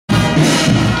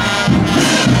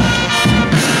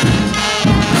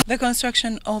The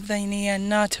construction of the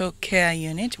Neonatal Care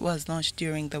Unit was launched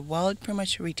during the World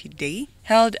Prematurity Day,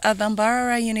 held at the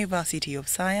Mbarara University of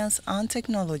Science and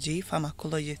Technology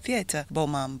Pharmacology Theatre,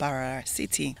 Mbarara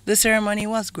City. The ceremony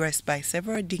was graced by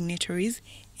several dignitaries,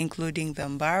 including the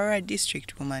Mbarara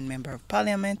District Woman Member of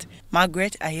Parliament,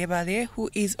 Margaret Ayebale, who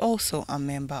is also a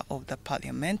member of the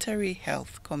Parliamentary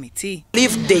Health Committee.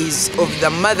 Leave days of the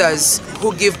mothers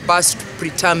who give birth to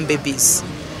preterm babies.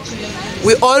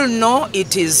 We all know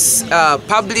it is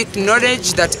public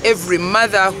knowledge that every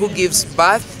mother who gives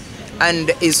birth and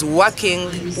is working,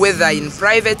 whether in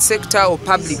private sector or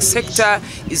public sector,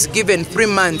 is given 3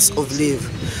 months of leave.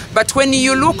 But when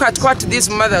you look at what these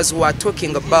mothers were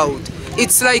talking about,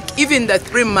 it's like even the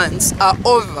 3 months are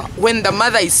over when the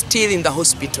mother is still in the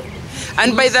hospital.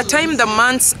 And by the time the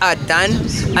months are done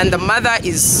and the mother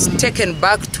is taken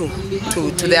back to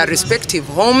their respective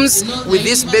homes with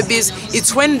these babies,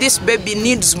 it's when this baby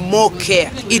needs more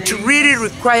care. It really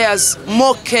requires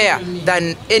more care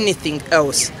than anything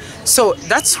else. So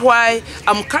that's why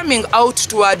I'm coming out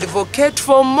to advocate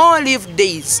for more leave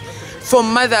days for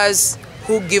mothers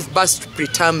who give birth to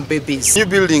preterm babies. The new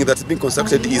building that's been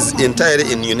constructed is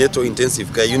entirely a neonatal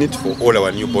intensive care unit for all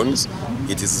our newborns.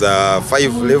 It is a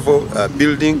 5-level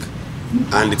building,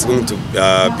 and it's going to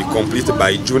be completed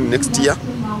by June next year.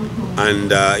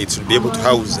 And it should be able to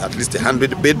house at least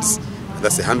 100 beds,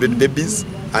 that's 100 babies,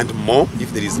 and more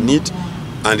if there is need.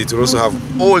 And it will also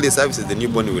have all the services the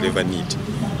newborn will ever need.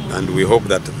 And we hope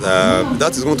that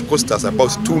that is going to cost us about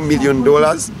 $2 million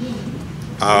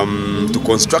to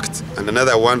construct, and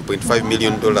another $1.5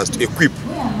 million to equip,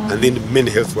 and then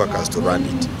many health workers to run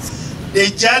it. The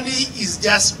journey is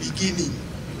just beginning.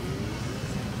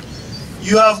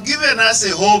 You have given us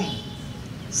a home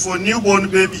for newborn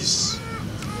babies,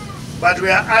 but we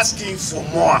are asking for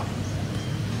more.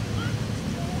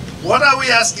 What are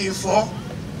we asking for?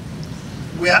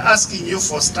 We are asking you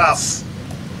for staff,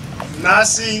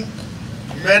 nursing,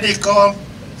 medical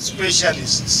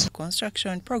specialists. The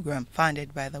construction program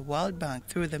funded by the World Bank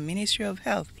through the Ministry of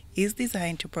Health is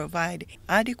designed to provide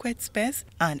adequate space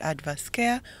and adverse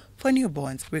care for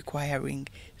newborns requiring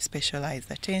specialized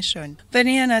attention. The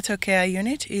Neonatal Care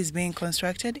Unit is being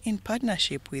constructed in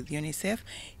partnership with UNICEF,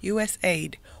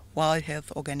 USAID, World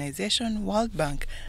Health Organization, World Bank,